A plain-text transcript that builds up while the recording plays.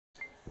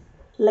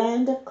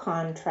Land of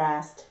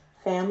contrast,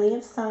 family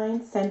of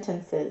sign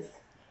sentences.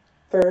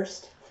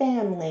 First,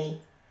 family,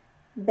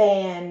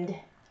 band,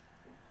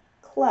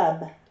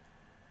 club,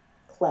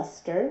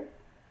 cluster,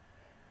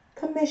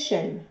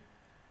 commission,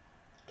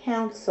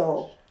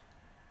 council,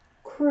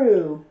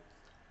 crew,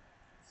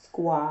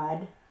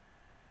 squad,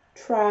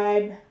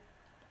 tribe,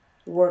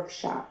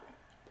 workshop.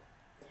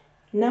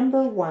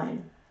 Number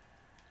 1.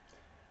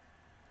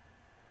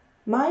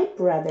 My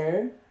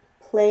brother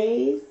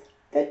plays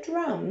the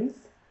drums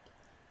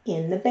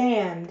in the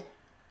band.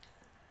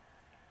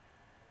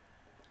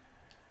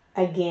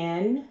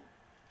 Again,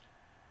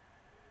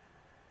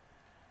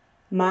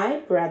 my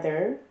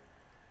brother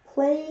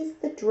plays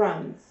the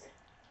drums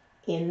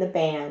in the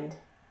band.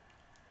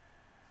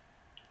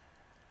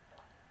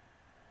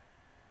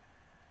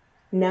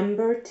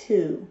 Number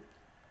 2.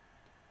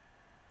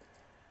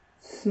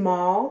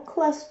 Small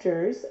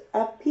clusters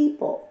of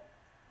people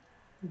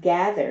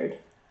gathered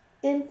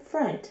in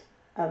front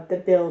of the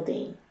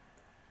building.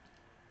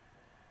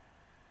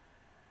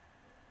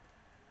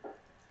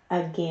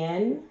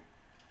 Again,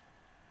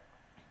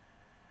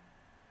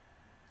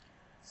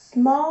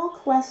 small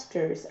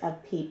clusters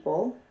of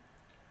people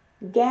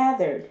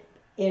gathered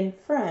in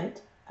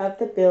front of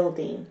the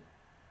building.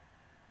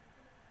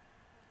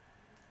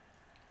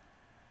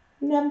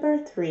 Number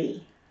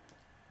 3.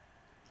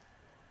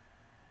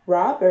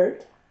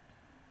 Robert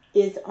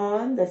is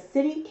on the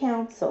city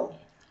council.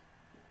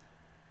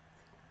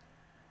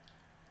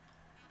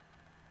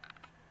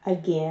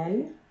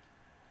 Again,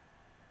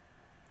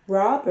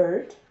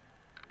 Robert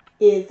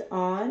is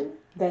on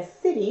the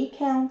city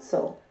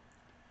council.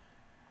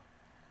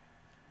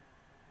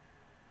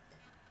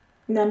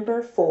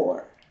 Number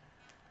 4.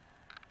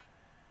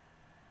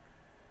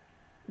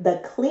 The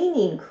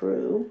cleaning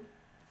crew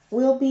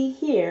will be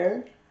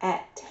here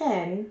at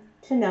 10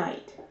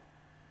 tonight.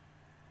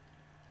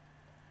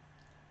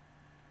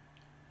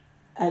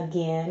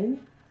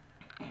 Again,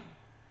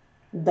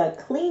 the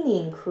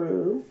cleaning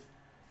crew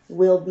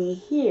will be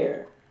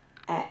here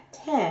at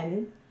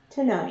 10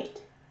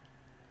 tonight.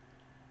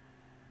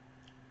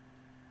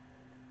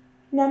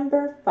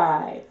 Number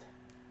 5.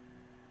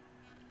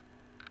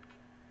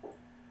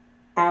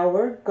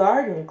 Our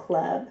garden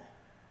club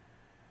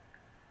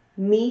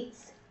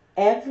meets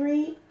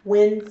every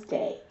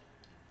Wednesday.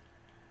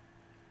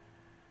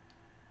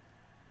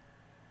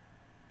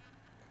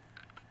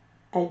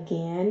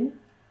 Again,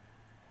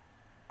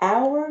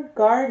 our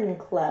garden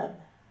club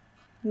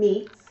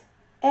meets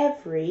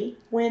every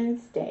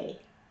Wednesday.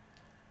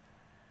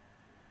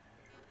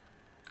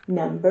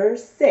 Number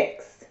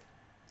 6.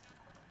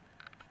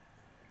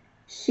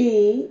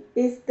 She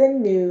is the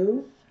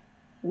new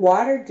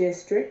Water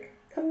District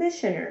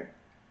Commissioner.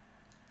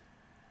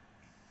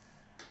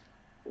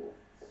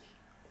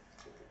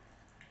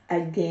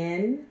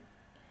 Again,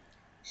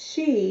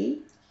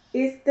 she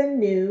is the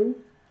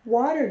new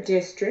Water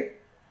District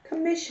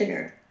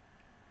Commissioner.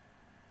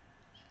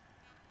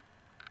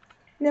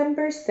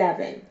 Number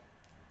 7.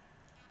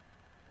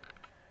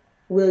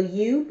 Will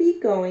you be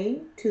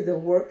going to the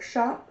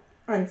workshop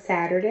on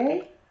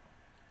Saturday?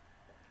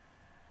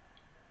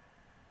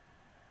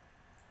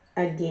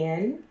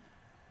 Again,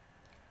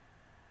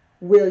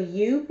 will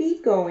you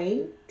be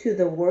going to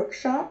the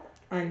workshop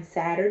on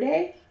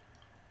Saturday?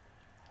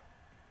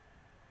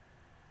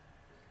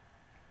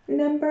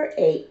 Number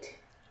 8.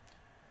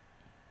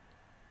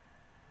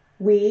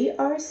 We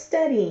are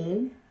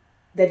studying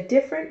the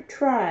different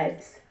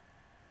tribes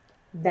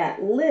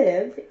that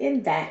live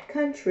in that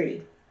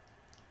country.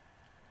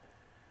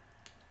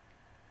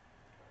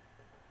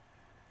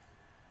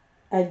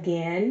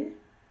 Again,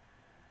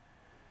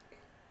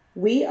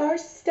 we are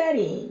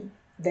studying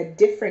the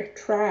different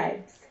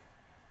tribes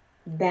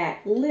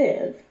that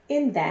live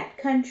in that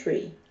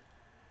country.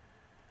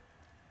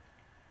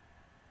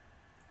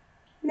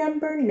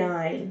 Number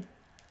 9.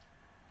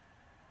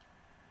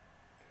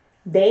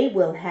 They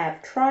will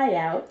have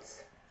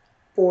tryouts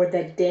for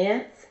the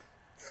dance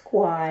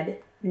squad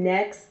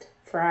next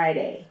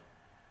Friday.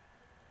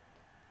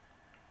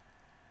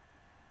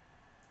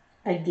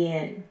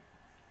 Again,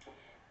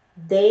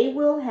 they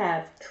will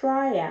have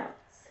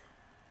tryouts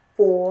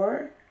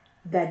for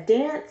the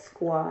dance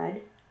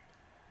squad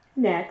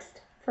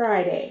next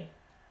Friday.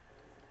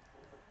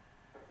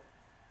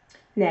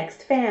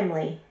 Next,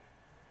 family.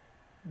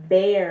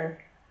 Bare,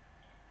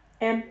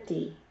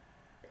 empty,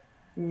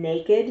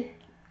 naked,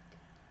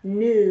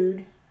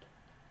 nude,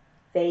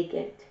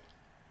 vacant.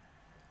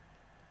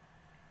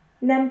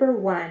 Number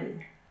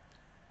 1.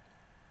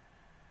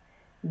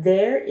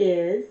 There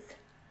is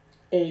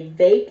a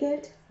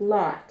vacant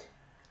lot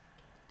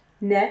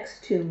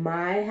next to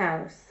my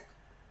house.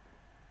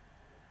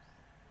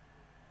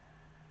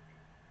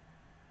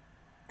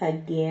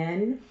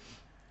 Again,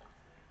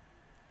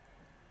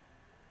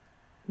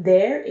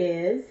 there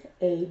is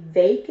a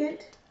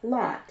vacant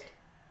lot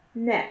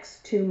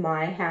next to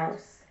my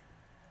house.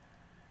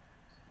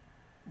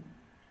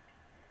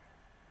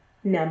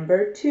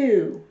 Number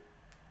 2.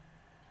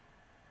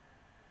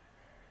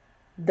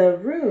 The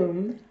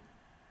room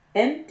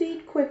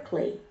emptied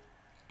quickly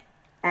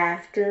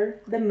after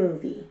the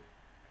movie.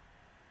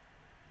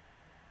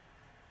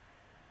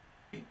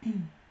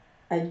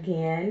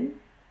 Again,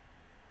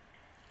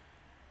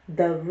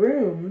 the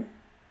room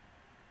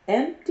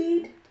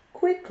emptied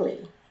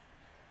quickly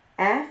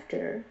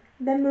after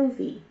the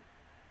movie.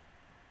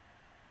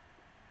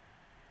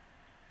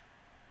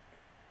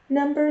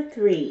 Number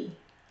 3,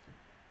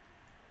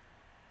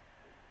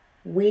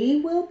 we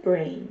will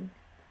bring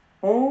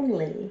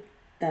only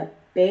the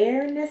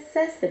bare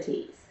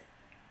necessities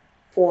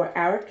for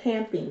our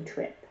camping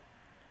trip.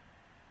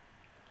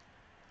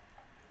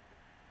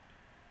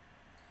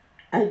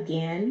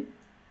 Again,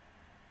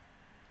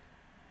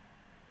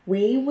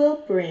 we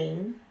will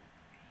bring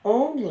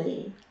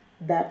only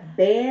the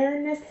bare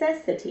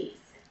necessities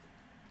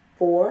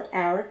for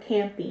our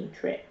camping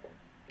trip.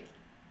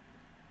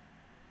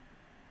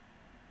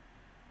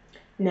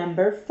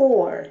 Number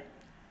 4,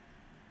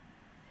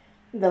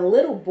 the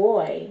little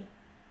boy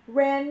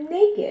ran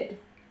naked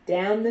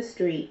down the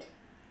street.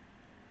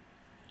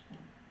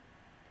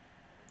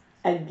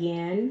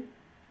 Again,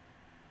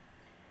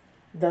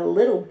 the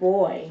little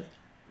boy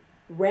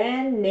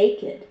ran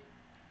naked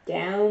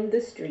down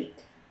the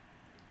street.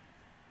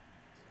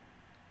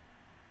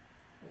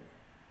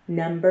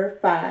 Number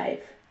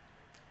 5,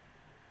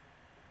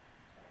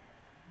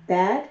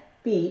 that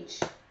beach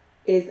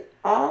is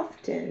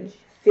often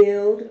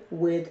filled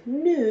with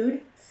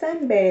nude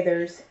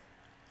sunbathers.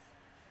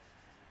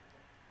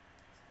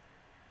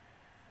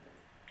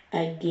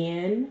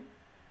 Again,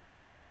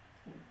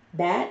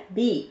 that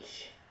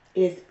beach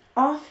is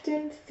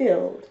often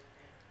filled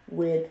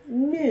with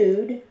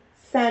nude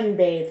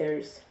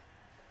sunbathers.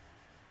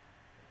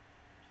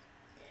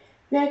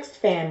 Next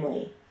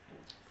family,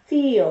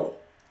 feel,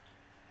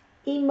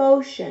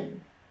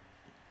 emotion,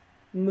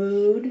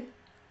 mood,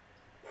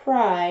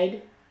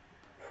 pride,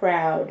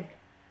 proud.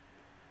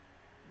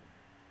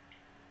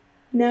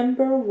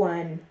 Number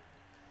 1,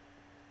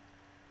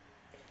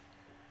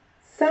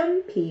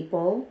 some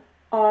people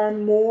are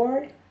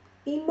more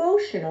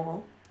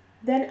emotional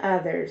than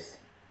others.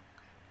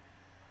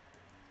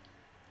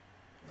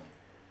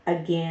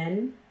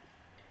 Again,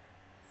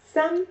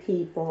 some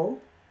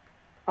people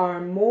are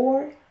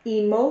more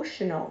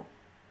emotional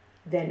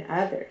than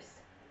others.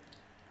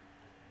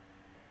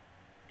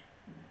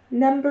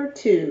 Number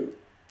 2,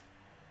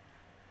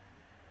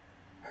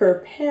 her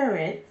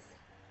parents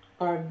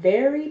are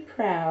very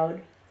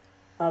proud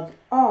of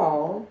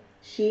all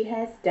she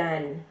has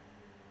done.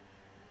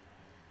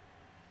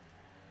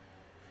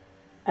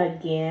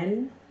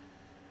 Again,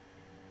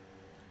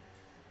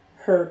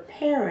 her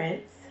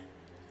parents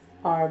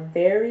are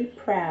very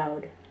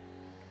proud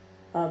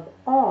of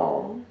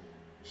all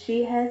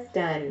she has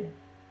done.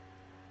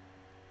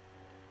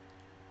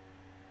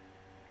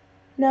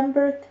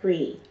 Number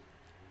 3,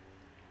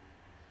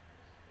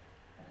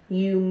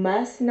 you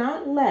must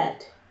not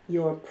let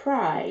your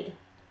pride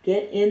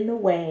get in the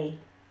way.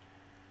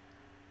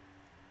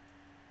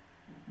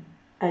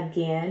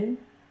 Again,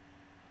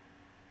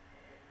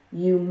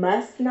 you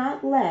must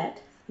not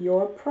let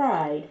your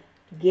pride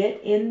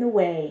get in the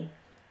way.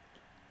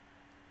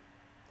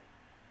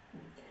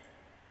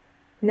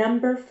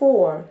 Number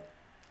 4,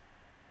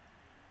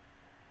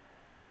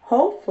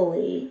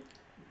 hopefully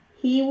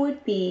he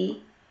would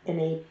be in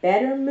a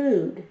better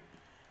mood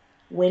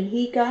when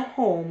he got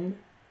home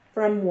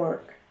from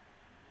work.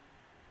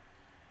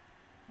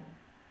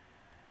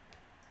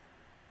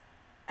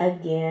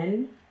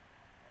 Again,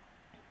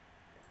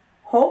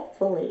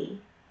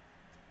 hopefully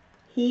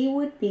he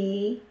would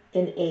be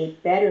in a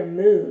better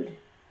mood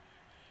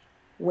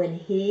when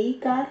he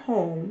got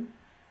home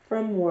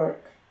from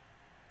work.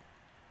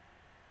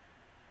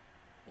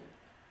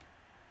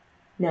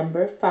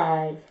 Number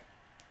 5,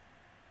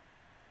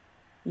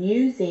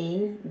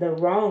 using the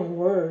wrong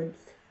words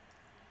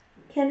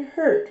can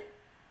hurt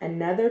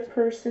another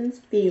person's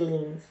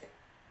feelings.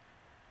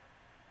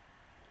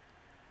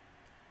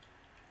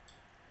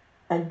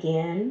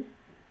 Again,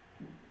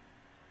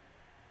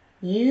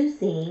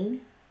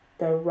 using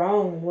the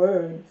wrong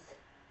words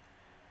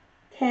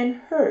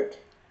can hurt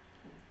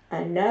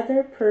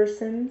another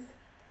person's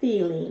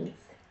feelings.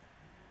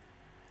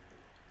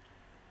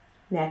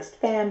 Next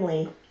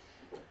family,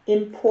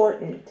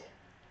 important,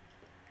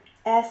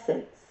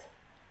 essence,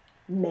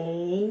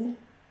 main,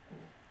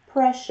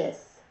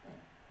 precious,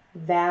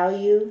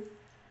 value,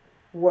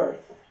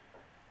 worth.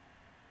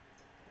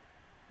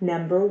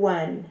 Number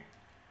 1,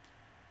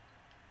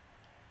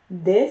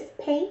 this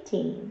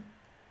painting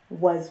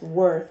was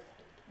worth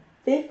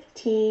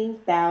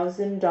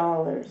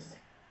 $15,000.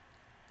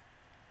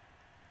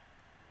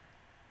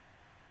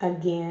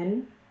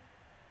 Again,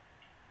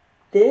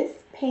 this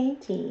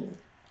painting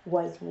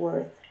was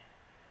worth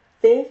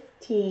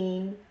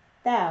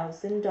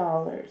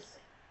 $15,000.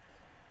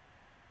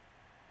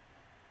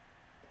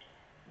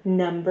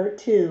 Number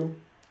 2,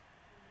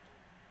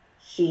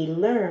 she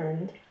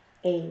learned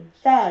a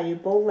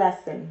valuable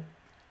lesson.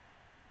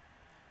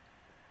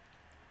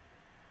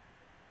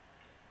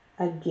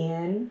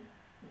 Again,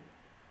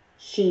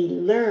 she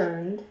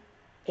learned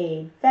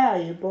a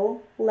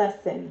valuable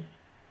lesson.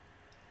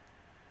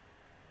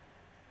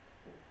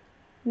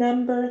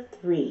 Number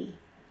 3.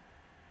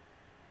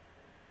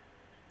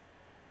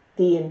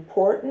 The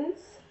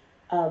importance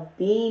of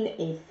being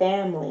a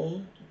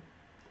family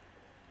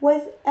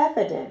was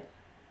evident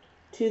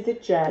to the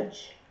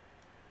judge.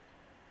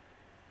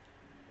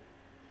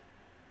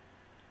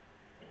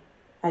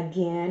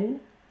 Again,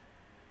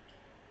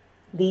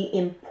 the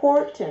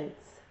importance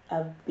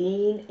of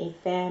being a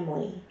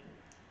family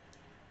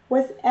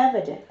was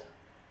evident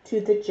to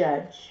the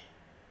judge.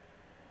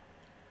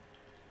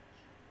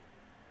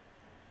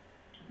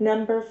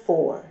 Number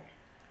 4.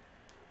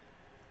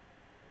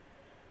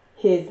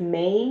 His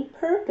main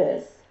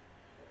purpose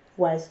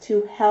was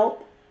to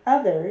help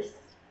others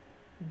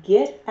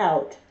get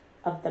out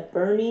of the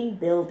burning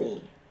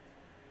building.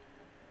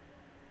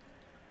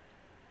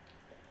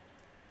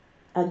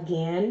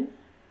 Again,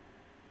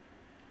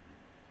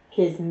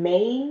 his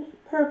main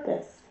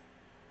purpose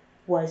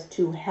was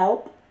to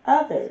help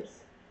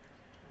others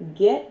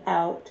get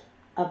out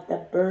of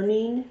the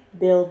burning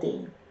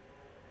building.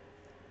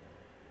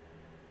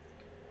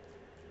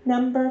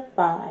 Number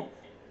 5.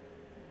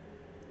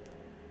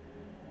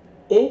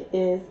 It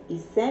is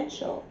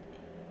essential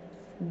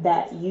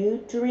that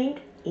you drink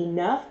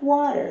enough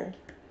water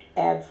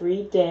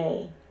every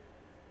day.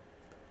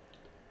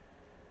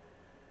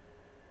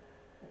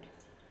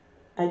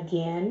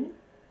 Again,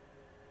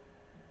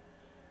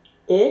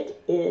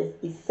 it is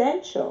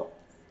essential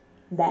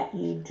that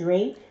you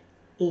drink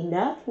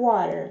enough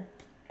water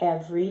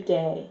every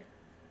day.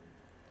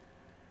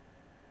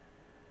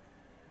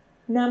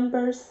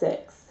 Number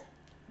 6.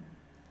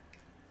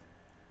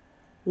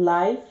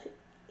 Life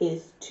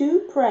is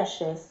too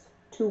precious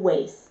to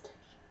waste.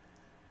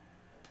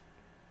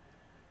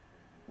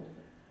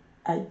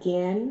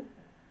 Again,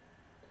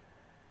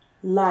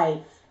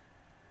 life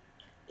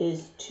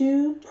is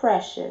too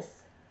precious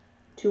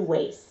to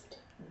waste.